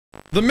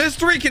The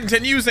mystery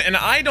continues and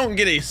I don't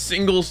get a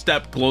single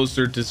step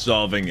closer to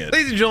solving it.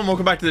 Ladies and gentlemen,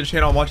 welcome back to the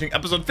channel. I'm watching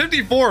episode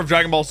 54 of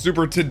Dragon Ball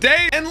Super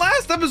today. And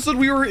last episode,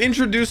 we were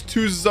introduced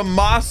to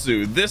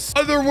Zamasu, this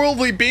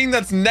otherworldly being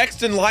that's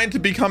next in line to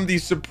become the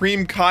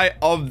Supreme Kai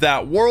of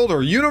that world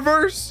or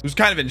universe, who's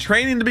kind of in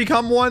training to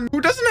become one,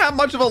 who doesn't have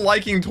much of a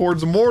liking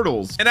towards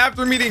mortals. And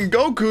after meeting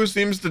Goku,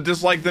 seems to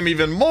dislike them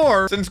even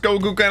more since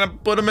Goku kind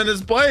of put him in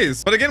his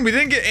place. But again, we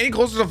didn't get any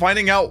closer to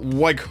finding out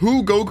like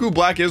who Goku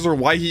Black is or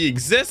why he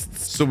exists.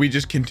 So we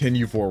just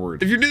continue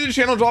forward. If you're new to the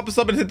channel, drop a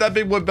sub and hit that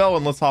big wood bell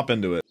and let's hop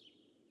into it.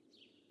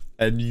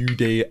 A new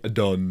day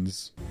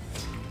dawns.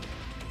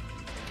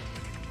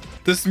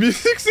 This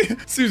music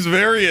seems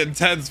very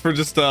intense for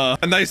just a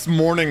nice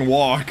morning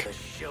walk. The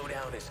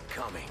showdown is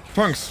coming.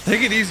 Trunks,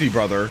 take it easy,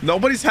 brother.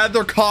 Nobody's had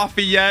their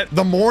coffee yet.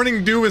 The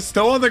morning dew is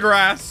still on the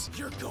grass.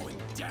 You're going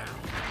down.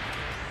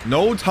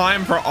 No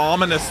time for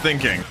ominous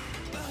thinking.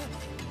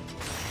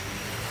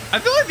 I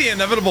feel like the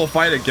inevitable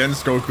fight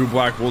against Goku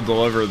Black will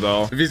deliver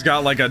though, if he's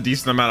got like a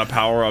decent amount of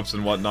power-ups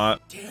and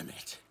whatnot. Damn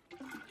it.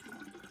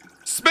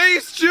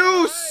 Space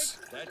juice!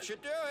 That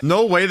should do it.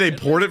 No way they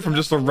poured it from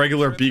just a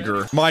regular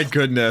beaker. My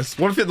goodness.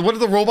 What if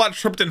the robot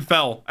tripped and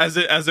fell as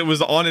it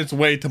was on its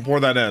way to pour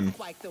that in?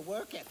 Like the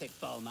work ethic,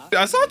 Bulma.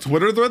 I saw a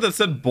Twitter thread that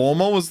said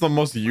Bulma was the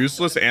most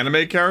useless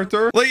anime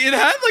character. Like it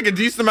had like a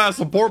decent amount of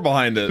support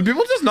behind it. Do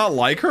people just not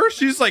like her?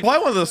 She's like probably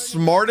one of the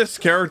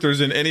smartest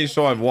characters in any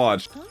show I've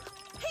watched.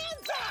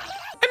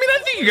 I mean, I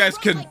think you guys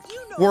could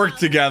work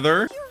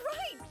together. You're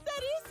right.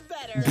 That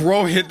is better.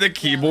 Bro hit the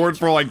keyboard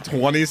for like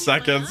 20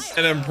 seconds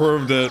and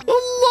improved it. A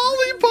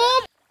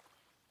lollipop.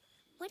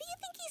 What do you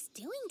think he's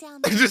doing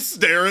down there? Just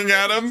staring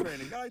at him.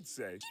 I'd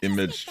say.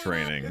 Image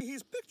training.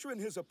 He's picturing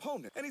his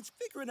opponent and he's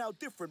figuring out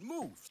different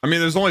moves. I mean,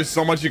 there's only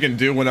so much you can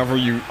do whenever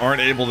you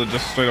aren't able to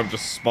just straight up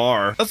just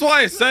spar. That's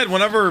why I said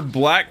whenever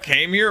Black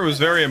came here, it was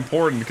very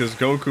important because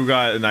Goku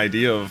got an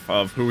idea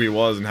of who he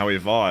was and how he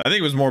fought. I think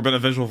it was more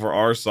beneficial for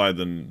our side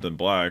than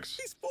Black's.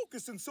 He's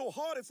focusing so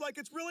hard, it's like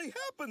it's really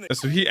happening.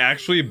 So he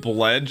actually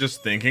bled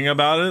just thinking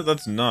about it?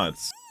 That's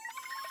nuts.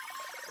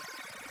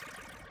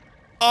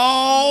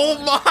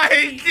 Oh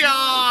my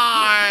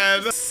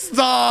God!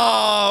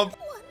 Stop!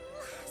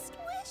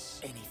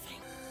 Anything.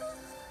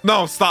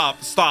 No, stop.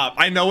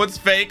 I know it's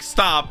fake.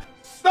 Stop.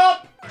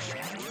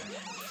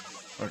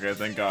 Okay,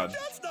 thank God.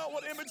 That's not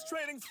what image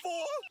training's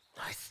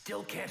for. I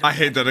still can't. I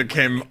hate that it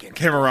came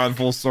around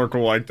full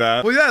circle like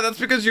that. Well, yeah, that's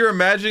because you're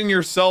imagining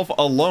yourself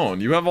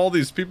alone. You have all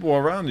these people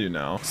around you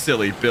now.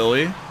 Silly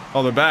Billy.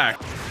 Oh, they're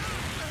back.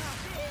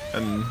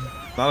 And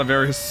not a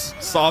very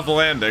soft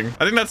landing.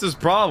 I think that's his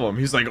problem.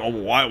 He's like, oh,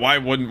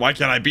 why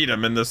can't I beat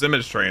him in this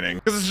image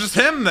training? Because it's just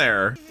him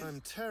there. I'm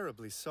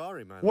terribly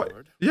sorry, my What?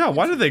 lord. Yeah,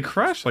 why did they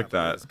crash like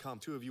that?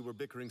 Two of you were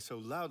bickering so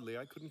loudly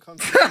I couldn't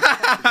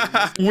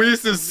concentrate.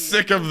 Whis is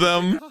sick of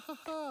them.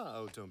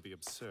 Oh, don't be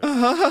absurd.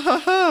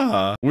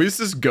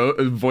 Whis'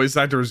 voice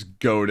actor is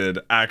goated,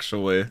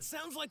 actually. It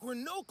sounds like we're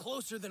no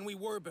closer than we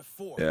were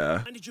before.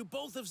 Yeah. And did you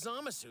both of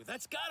Zamasu?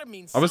 That's gotta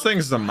mean I was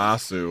saying something.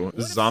 Zamasu. What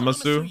if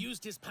Zamasu?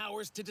 used his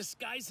powers to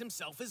disguise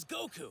himself as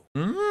Goku?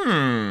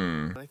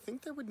 I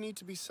think there would need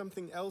to be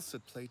something else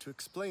at play to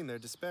explain their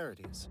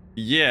disparities.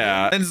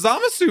 Yeah. And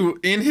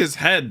Zamasu in his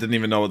head didn't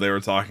even know what they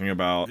were talking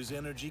about. His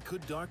energy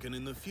could darken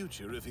in the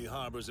future if he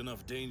harbors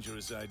enough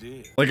dangerous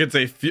ideas. Like it's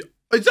a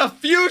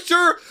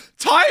future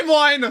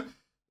timeline.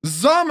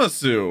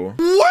 Zamasu.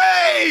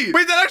 Wait,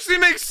 that actually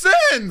makes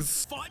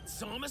sense. Fought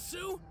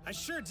Zamasu? I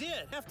sure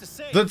did. Have to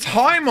say. The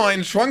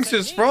timeline Trunks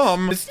is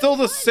from is still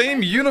the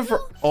same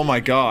universe. Oh my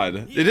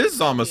God, it is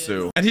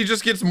Zamasu, and he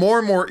just gets more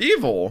and more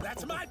evil.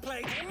 That's my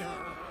plate.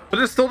 But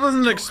it still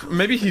doesn't.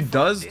 Maybe he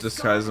does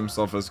disguise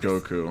himself as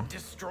Goku.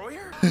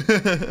 Destroyer?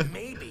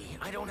 Maybe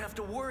I don't have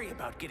to worry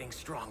about getting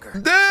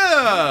stronger.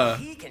 Yeah.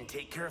 He can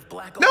take care of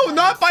Black. No,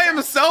 not by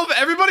himself.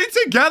 Everybody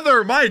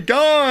together. My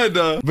God.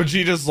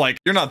 Vegeta's like,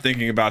 you're not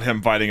thinking about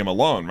him fighting him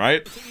alone,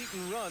 right?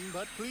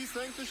 But please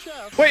thank the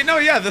chef. Wait, no,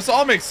 yeah, this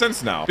all makes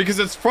sense now because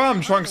it's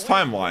from Trunks'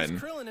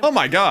 timeline. Oh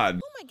my God. Who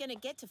am I gonna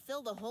get to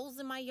fill the holes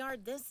in my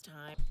yard this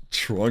time?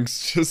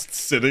 Trunks just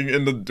sitting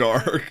in the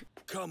dark.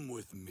 Come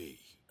with me.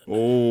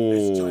 Oh.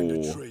 It's time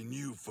to train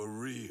you for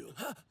real.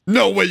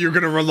 No way you're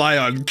gonna rely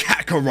on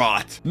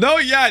Kakarot. No,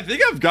 yeah, I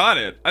think I've got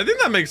it. I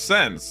think that makes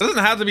sense. It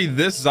doesn't have to be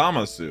this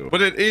Zamasu,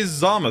 but it is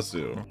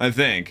Zamasu, I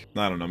think.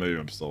 I don't know, maybe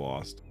I'm still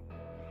lost.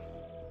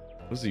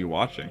 What is he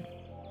watching?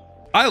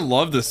 I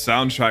love the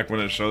soundtrack when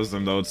it shows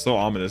them though. It's so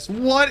ominous.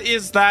 What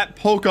is that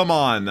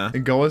Pokemon?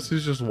 And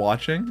Goasu's just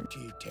watching?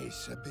 Tea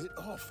tastes a bit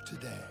off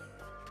today.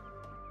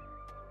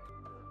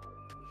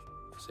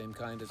 Same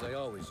kind as I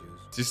always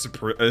use.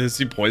 Is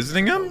he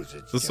poisoning him?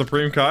 The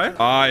Supreme Kai?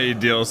 Ay,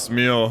 Dios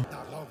mío.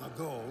 Not long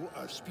ago,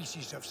 a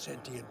species of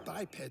sentient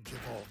bipeds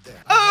evolved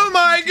there. Oh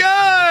my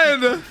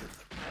God!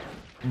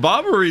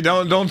 Bobbery,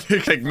 don't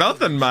take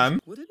nothing,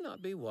 man. Would it not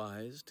not be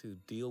wise to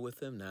deal with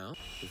them now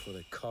before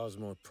they cause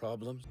more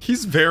problems?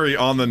 He's very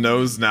on the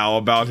nose now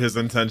about his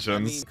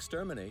intentions.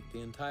 Exterminate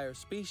the entire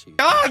species.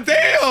 God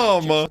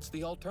damn! What's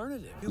the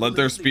alternative? Let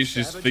their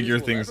species figure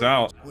things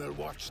out. We'll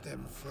watch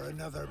them for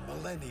another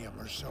millennium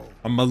or so.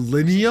 A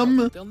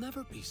millennium? They'll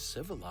never be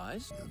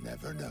civilized. You'll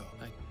never know.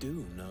 I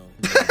do know.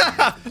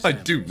 I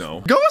do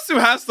know. Goku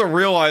has to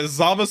realize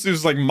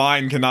Zamasu's like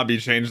mind cannot be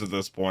changed at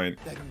this point.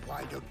 Then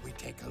why don't we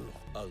take a look?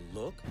 A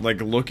look? Like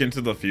look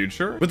into the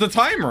future with the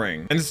time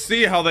ring and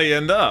see how they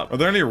end up. Are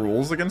there any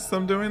rules against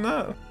them doing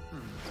that?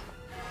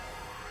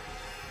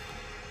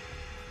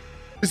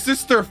 Is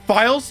this their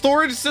file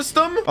storage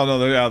system? Oh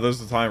no, yeah, there's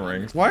the time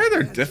rings. Why are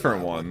there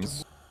different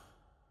ones?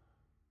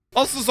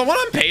 Also, someone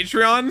on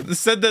Patreon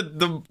said that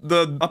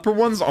the upper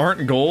ones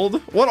aren't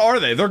gold. What are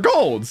they? They're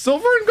gold,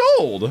 silver and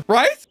gold,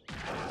 right?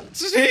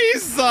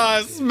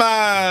 Jesus,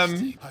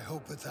 man. I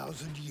hope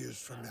 1,000 years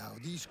from now,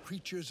 these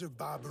creatures of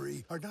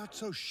Barbary are not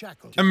so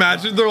shackled.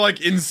 Imagine they're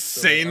like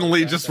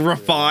insanely just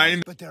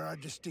refined. But there are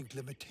distinct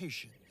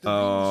limitations.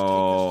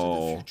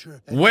 Oh,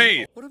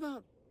 wait. What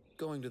about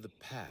going to the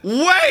past?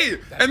 Wait!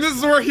 And this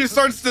is where he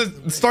starts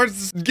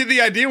to get the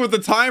idea with the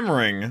time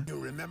ring. You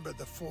remember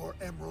the 4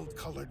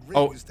 emerald-colored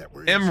Oh, rings that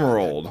were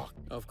emerald. inside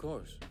that box, Of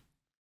course.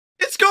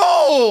 It's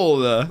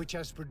gold! which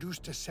has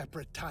produced a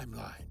separate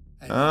timeline.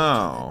 An Oh.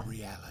 alternate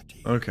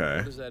reality. Okay.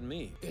 What does that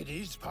mean? It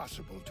is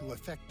possible to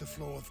affect the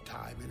flow of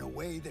time in a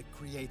way that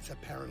creates a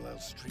parallel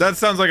stream. That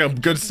sounds like a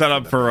good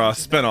setup for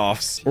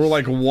spin-offs or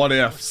like what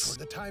ifs.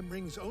 The time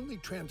rings only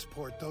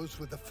transport those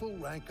with the full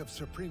rank of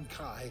Supreme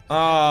Kai.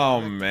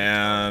 Oh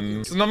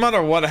man. So no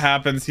matter what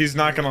happens, he's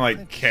not gonna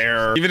like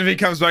care. Even if he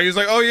comes back, he's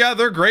like, oh yeah,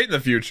 they're great in the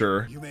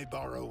future. You may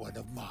borrow one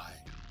of mine.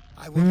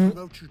 I will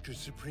promote you to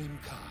Supreme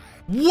Kai.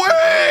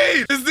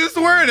 Wait! Is this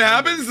where it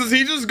happens? Does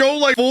he just go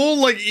like full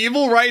like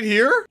evil right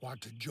here? Want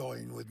to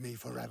join with me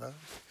forever?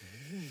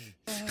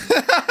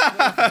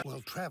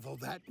 We'll travel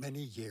that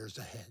many years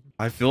ahead.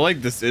 I feel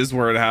like this is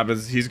where it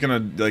happens. He's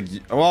gonna like,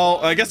 well,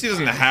 I guess he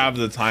doesn't have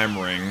the time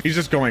ring. He's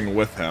just going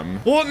with him.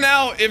 Well,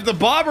 now if the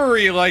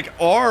Barbary like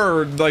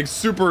are like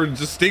super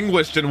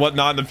distinguished and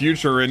whatnot in the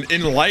future and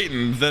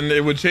enlightened, then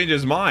it would change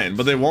his mind,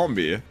 but they won't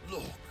be.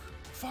 Look,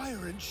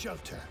 fire and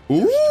shelter.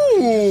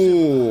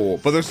 Ooh,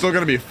 but they're still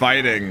gonna be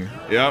fighting.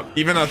 Yep,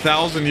 even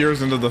 1,000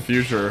 years into the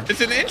future.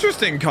 It's an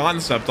interesting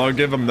concept. I'll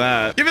give him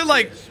that. Give it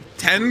like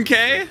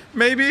 10K,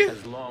 maybe.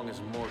 As long as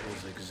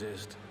mortals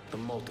exist, the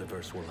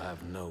multiverse will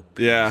have no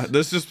peace. Yeah,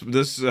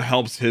 this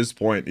helps his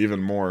point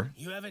even more.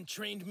 You haven't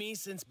trained me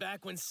since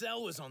back when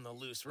Cell was on the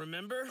loose,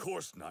 remember? Of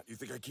course not. You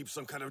think I keep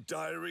some kind of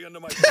diary under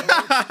my pillow?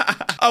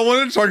 I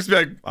wanted Trunks to be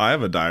like, I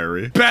have a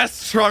diary.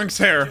 Best Trunks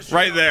hair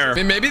right there. I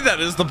mean, maybe that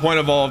is the point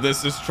of all of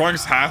this, is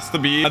Trunks has to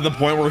be at the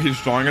point where he's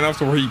strong enough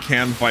to where he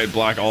can fight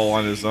Black all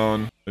on his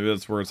own. Maybe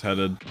that's where it's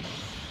headed.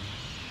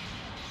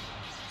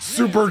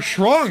 Super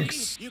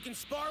Trunks. You can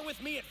spar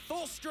with me at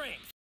full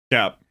strength.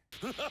 Cap.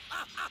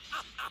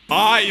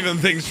 I even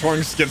think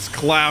Trunks gets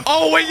clapped.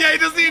 Oh wait, yeah, he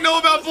doesn't even know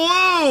about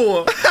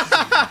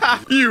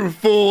blue. You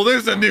fool,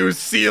 there's a new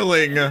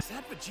ceiling. Is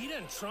that Vegeta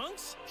and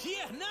Trunks?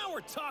 Yeah, now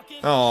we're talking.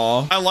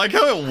 Aw, I like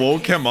how it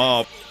woke him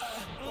up.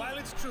 While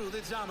it's true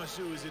that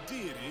Zamasu is a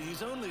deity,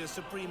 he's only a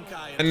Supreme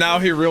Kai. And now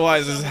he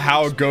realizes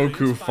how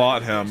Goku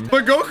fought him.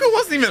 But Goku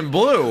wasn't even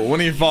blue when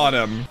he fought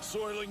him.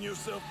 Soiling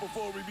yourself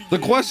before we begin. The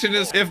question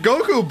is, if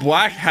Goku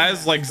Black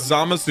has like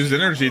Zamasu's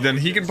energy, then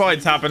he can probably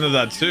tap into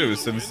that too,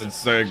 since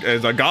it's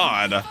a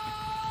god.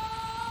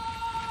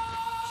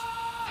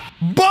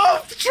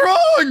 Buff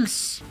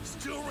Trunks!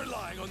 Still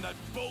relying on that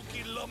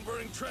bulky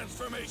lumbering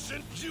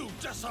transformation? You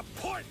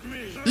disappoint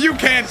me! You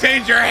can't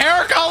change your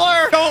hair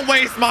color! Don't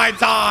waste my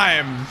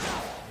time!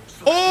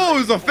 Oh,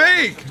 it's a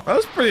fake! That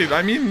was pretty,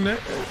 I mean,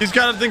 he's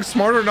gotta think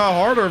smarter, not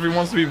harder if he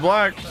wants to be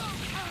black.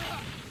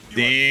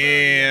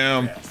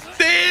 Damn.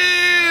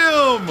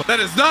 Damn! That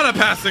is not a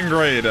passing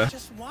grade.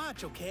 Just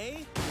watch,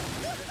 okay?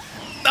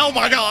 Oh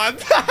my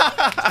god.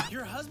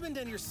 Your husband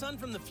and your son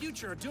from the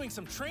future are doing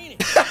some training.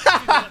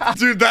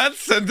 Dude, that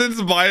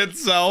sentence by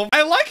itself.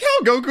 I like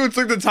how Goku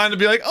took the time to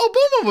be like,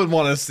 oh, Bulma would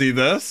want to see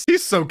this.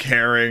 He's so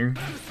caring.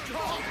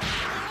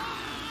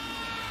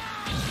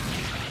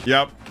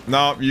 Yep.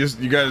 No, you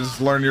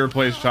guys learn your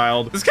place,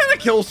 child. This kind of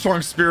kills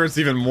Trunks' spirits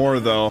even more,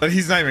 though. That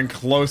he's not even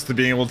close to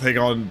being able to take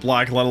on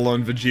Black, let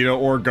alone Vegeta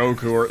or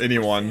Goku or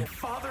anyone. If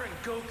Father and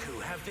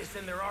Goku have this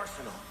in their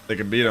arsenal, They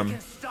can beat him. can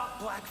stop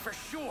Black for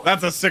sure.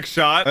 That's a sick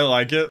shot. I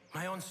like it.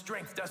 My own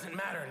strength doesn't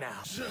matter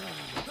now.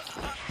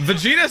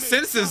 Vegeta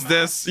senses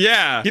this.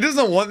 Yeah, he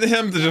doesn't want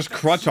him to just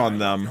crutch on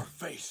them.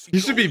 He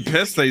should be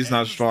pissed that he's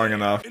not strong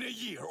enough. In a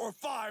year or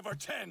 5 or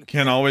 10.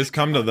 Can't always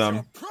come to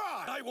them. Pride.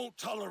 I won't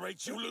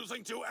tolerate you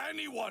losing to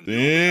anyone.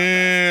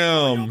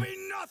 Damn. You'll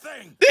be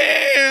nothing.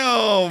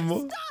 Damn.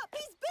 Stop!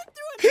 He's been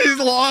through it. He's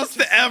lost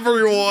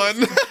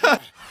everyone.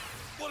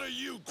 What are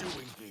you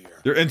doing here?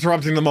 You're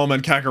interrupting the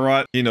moment,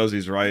 Kakarot. He knows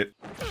he's right.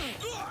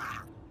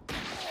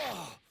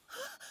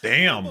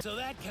 Damn. So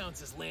that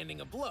counts as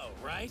landing a blow,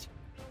 right?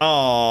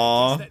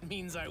 Aww. That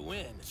means I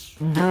win.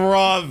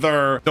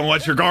 Brother. Don't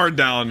let your guard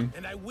down.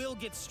 And I will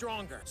get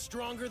stronger.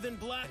 Stronger than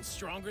Black and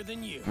stronger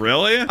than you.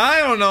 Really? I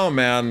don't know,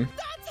 man.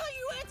 That's how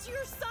you answer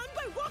your son,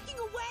 by walking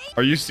away?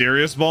 Are you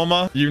serious,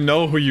 Bulma? You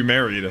know who you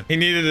married. He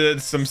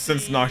needed some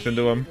sense knocked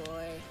into him.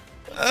 Boy.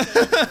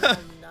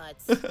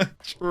 Nuts.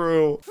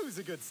 True. Who's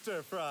a good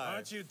stir fry?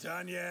 Aren't you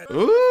done yet?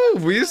 Ooh,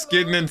 we just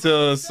getting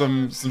into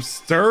some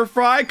stir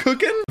fry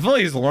cooking. I feel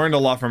like he's learned a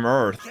lot from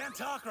Earth. Can't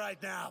talk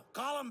right now.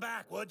 Call him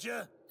back, would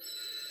you?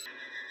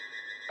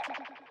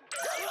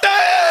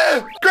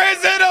 Ah! Grand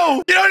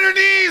Zeno! Get on your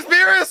knees,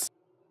 Beerus!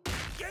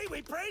 Okay,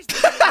 we praised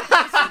him.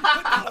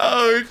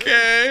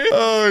 Okay.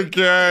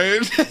 Okay.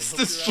 Just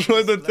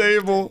destroy the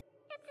table.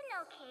 It's an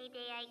okay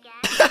day, I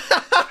guess.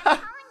 I'm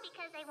calling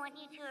because I want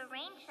you to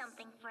arrange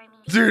something for me.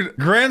 Dude,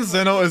 Grand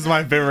Zeno is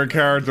my favorite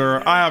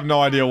character. I have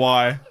no idea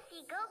why. To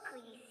see Goku,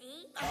 you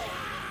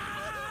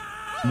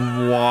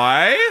see?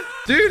 Why?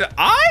 Dude,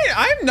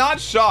 I'm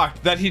not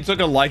shocked that he took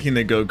a liking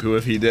to Goku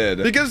if he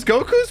did. Because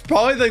Goku's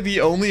probably like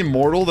the only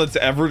mortal that's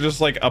ever just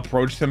like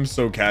approached him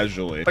so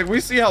casually. Like we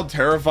see how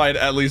terrified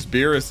at least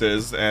Beerus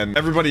is and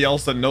everybody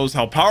else that knows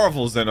how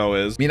powerful Zeno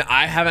is. I mean,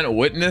 I haven't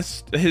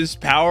witnessed his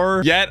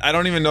power yet. I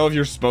don't even know if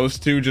you're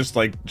supposed to just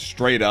like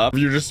straight up.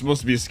 You're just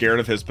supposed to be scared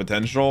of his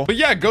potential. But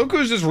yeah,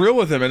 Goku's just real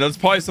with him and that's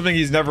probably something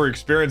he's never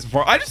experienced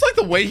before. I just like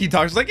the way he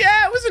talks. Like,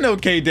 yeah, it was an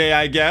okay day,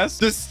 I guess.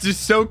 Just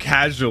so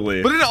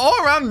casually. But an all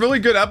around really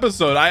good episode.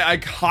 I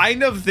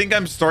kind of think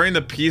I'm starting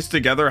to piece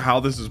together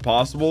how this is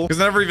possible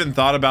because I never even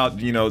thought about,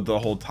 you know, the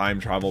whole time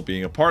travel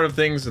being a part of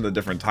things and the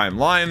different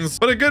timelines.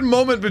 But a good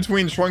moment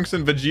between Trunks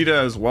and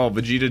Vegeta as well.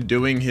 Vegeta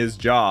doing his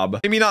job.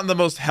 Maybe not in the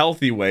most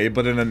healthy way,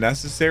 but in a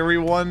necessary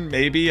one,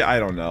 maybe. I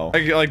don't know.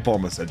 Like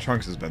Bulma said,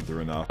 Trunks has been through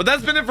enough. But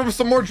that's been it from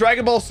some more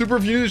Dragon Ball Super.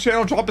 If you're new to the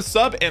channel, drop a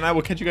sub and I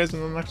will catch you guys in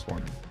the next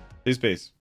one. Peace.